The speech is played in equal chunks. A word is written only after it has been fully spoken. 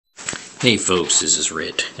Hey folks, this is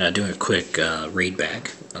Rit. Doing a quick raid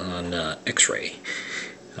back on XRAY.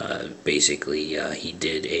 Basically, he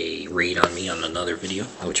did a raid on me on another video,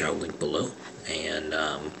 which I'll link below, and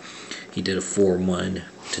he did a 4-1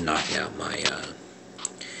 to knock out my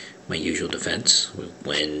my usual defense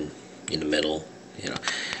when in the middle, you know.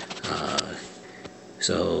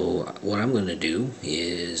 So what I'm going to do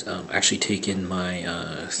is actually take in my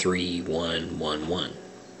 3-1-1-1.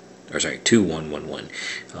 Or sorry, 2-1-1-1.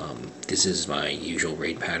 This is my usual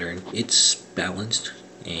raid pattern. It's balanced,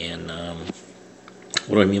 and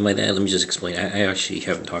what do I mean by that? Let me just explain. I actually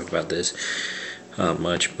haven't talked about this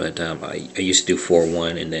much, but I used to do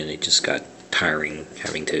 4-1, and then it just got tiring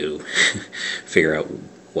having to figure out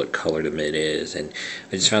what color the mid is, and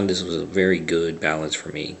I just found this was a very good balance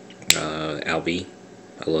for me. Albie,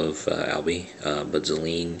 I love Albie, but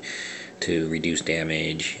Zelene to reduce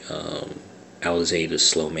damage. Alizé to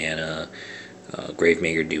slow mana,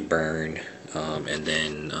 Gravemaker do burn, and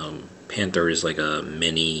then Panther is like a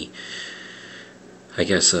mini, I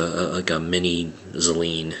guess like a mini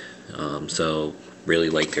Zelene, so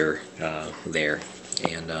really like her there.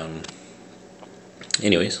 And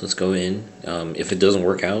anyways, let's go in. If it doesn't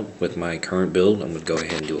work out with my current build, I'm going to go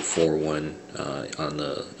ahead and do a 4-1 on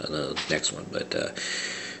the next one, but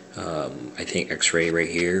I think XRAY right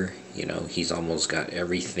here, you know, he's almost got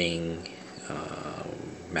everything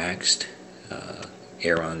maxed.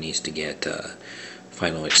 Aaron needs to get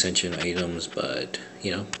final extension items, but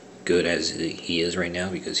you know, good as he is right now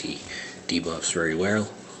because he debuffs very well.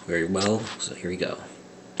 So here we go.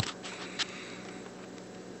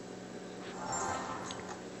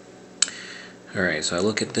 Alright, so I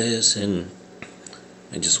look at this and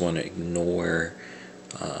I just want to ignore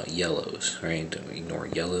yellows, right? Ignore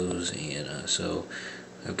yellows, and so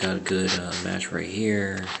I've got a good match right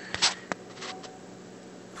here.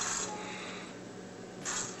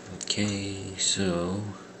 Okay, so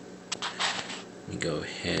let me go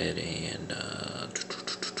ahead and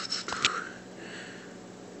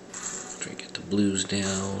try to get the blues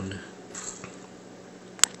down.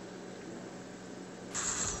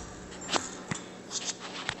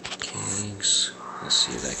 Okay, so let's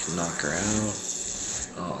see if I can knock her out.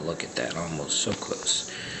 Oh, look at that, almost so close.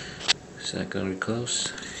 Is that going to be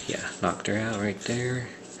close? Yeah, knocked her out right there.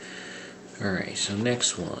 Alright, so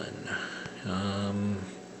next one.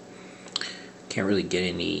 Can't really get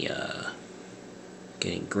any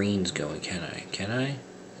getting greens going, can I?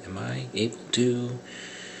 Am I able to?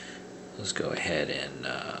 Let's go ahead and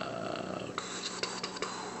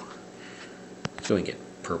let's go and get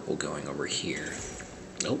purple going over here.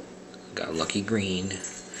 Nope, got a lucky green.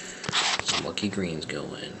 Some lucky greens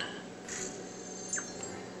going.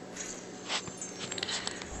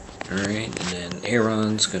 Alright, and then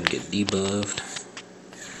Aaron's gonna get debuffed.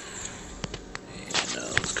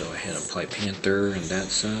 Go ahead and apply Panther on that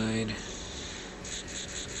side.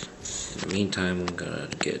 In the meantime, I'm gonna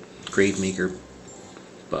get Gravemaker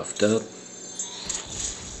buffed up.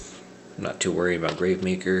 I'm not too worried about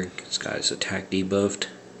Gravemaker. It's got his attack debuffed.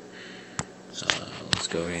 Let's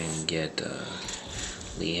go ahead and get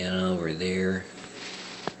Leanna over there.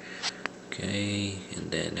 Okay, and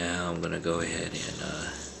then now I'm gonna go ahead and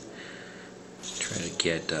try to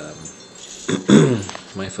get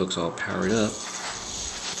my folks all powered up.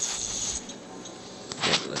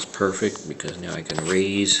 That's perfect because now I can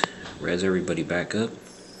res everybody back up.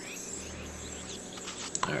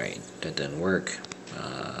 Alright, that didn't work.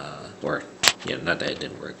 Or, yeah, not that it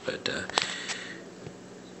didn't work, but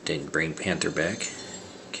didn't bring Panther back.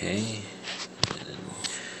 Okay, and then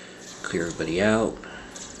clear everybody out.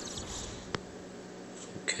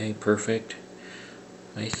 Okay, perfect.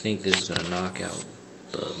 I think this is going to knock out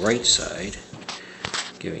the right side,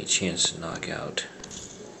 give me a chance to knock out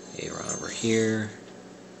Aaron over here.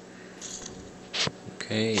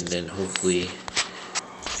 Okay, and then hopefully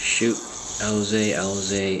shoot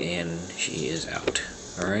Alizé, and she is out.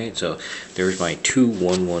 Alright, so there's my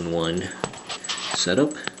 2-1-1-1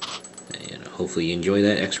 setup, and hopefully you enjoy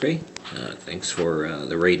that, XRAY. Thanks for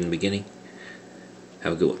the raid in the beginning.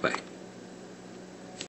 Have a good one, bye.